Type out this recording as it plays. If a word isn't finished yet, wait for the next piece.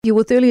You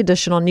with Early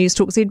Edition on News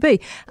Talk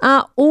ZB.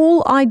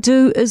 All I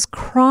do is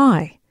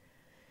cry.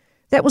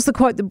 That was the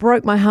quote that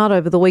broke my heart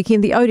over the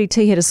weekend. The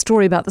ODT had a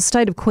story about the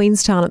state of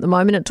Queenstown at the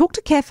moment. It talked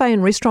to cafe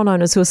and restaurant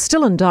owners who are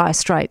still in dire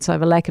straits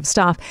over lack of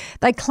staff.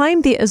 They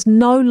claimed there is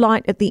no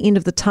light at the end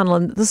of the tunnel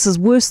and that this is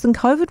worse than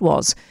COVID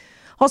was.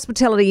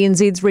 Hospitality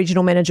NZ's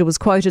regional manager was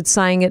quoted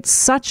saying it's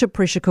such a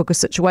pressure cooker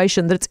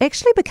situation that it's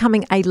actually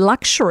becoming a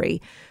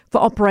luxury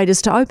for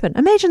operators to open.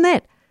 Imagine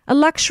that, a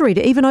luxury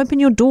to even open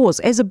your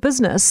doors as a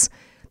business.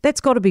 That's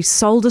got to be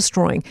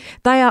soul-destroying.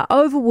 They are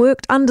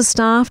overworked,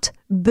 understaffed,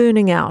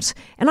 burning out.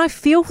 And I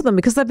feel for them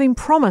because they've been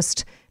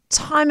promised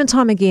time and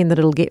time again that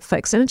it'll get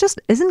fixed, and it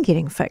just isn't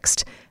getting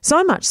fixed.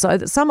 So much so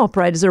that some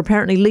operators are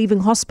apparently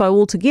leaving hospo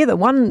altogether.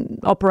 One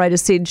operator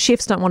said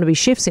chefs don't want to be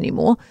chefs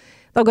anymore.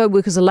 They'll go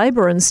work as a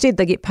labourer. Instead,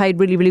 they get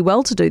paid really, really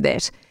well to do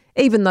that,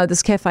 even though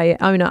this cafe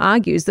owner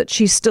argues that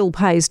she still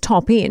pays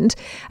top end.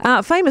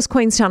 Famous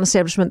Queenstown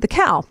establishment, The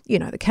Cow, you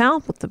know, The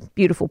Cow with the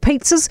beautiful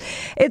pizzas,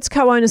 its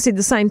co-owner said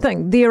the same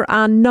thing. There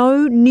are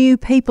no new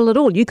people at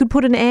all. You could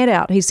put an ad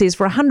out, he says,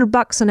 for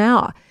 $100 an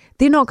hour.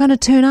 They're not going to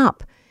turn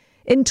up.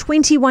 In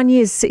 21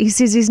 years, he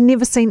says he's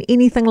never seen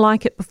anything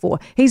like it before.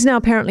 He's now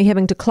apparently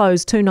having to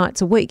close 2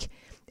 nights a week.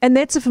 And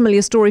that's a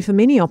familiar story for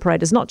many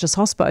operators, not just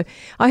hospo.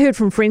 I heard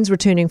from friends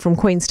returning from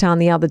Queenstown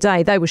the other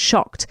day. They were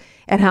shocked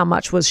at how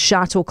much was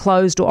shut or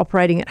closed or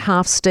operating at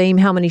half steam,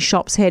 how many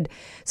shops had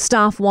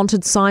staff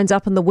wanted signs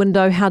up in the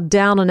window, how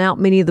down and out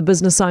many of the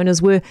business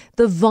owners were.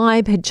 The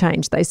vibe had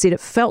changed. They said it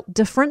felt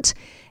different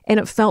and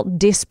it felt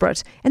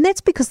desperate. And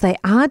that's because they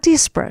are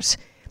desperate.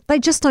 They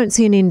just don't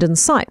see an end in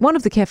sight. One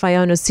of the cafe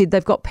owners said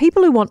they've got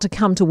people who want to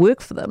come to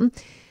work for them,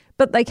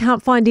 but they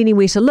can't find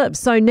anywhere to live.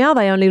 So now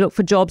they only look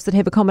for jobs that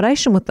have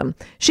accommodation with them.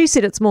 She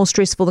said it's more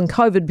stressful than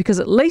COVID because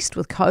at least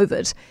with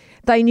COVID,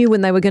 they knew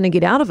when they were going to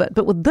get out of it.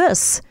 But with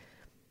this,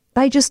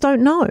 they just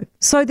don't know.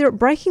 So they're at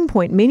breaking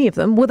point, many of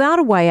them, without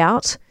a way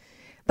out.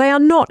 They are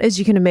not, as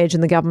you can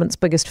imagine, the government's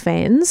biggest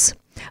fans.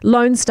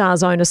 Lone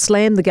Star's owner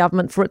slammed the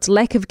government for its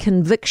lack of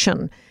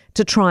conviction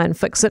to try and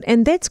fix it.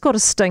 And that's got to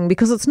sting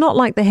because it's not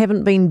like they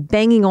haven't been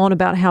banging on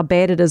about how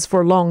bad it is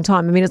for a long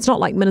time. I mean, it's not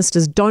like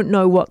ministers don't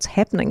know what's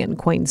happening in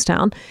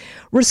Queenstown.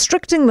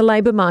 Restricting the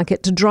labour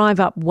market to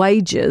drive up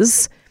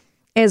wages,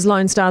 as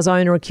Lone Star's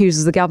owner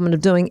accuses the government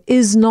of doing,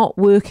 is not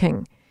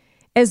working.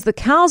 As the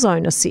Cow's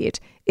owner said,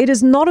 it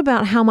is not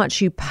about how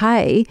much you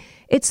pay,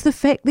 it's the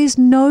fact there's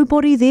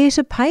nobody there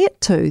to pay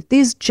it to.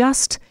 There's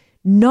just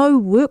no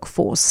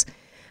workforce.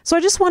 So I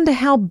just wonder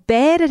how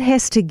bad it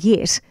has to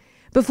get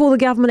before the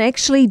government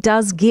actually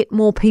does get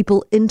more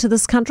people into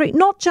this country,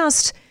 not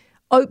just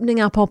opening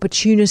up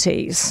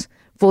opportunities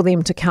for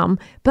them to come,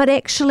 but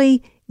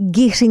actually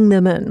getting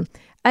them in.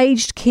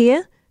 Aged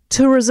care,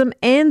 tourism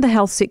and the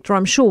health sector,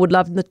 I'm sure, would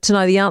love to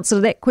know the answer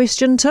to that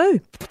question too.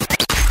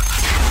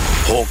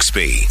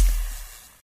 Hawkesby.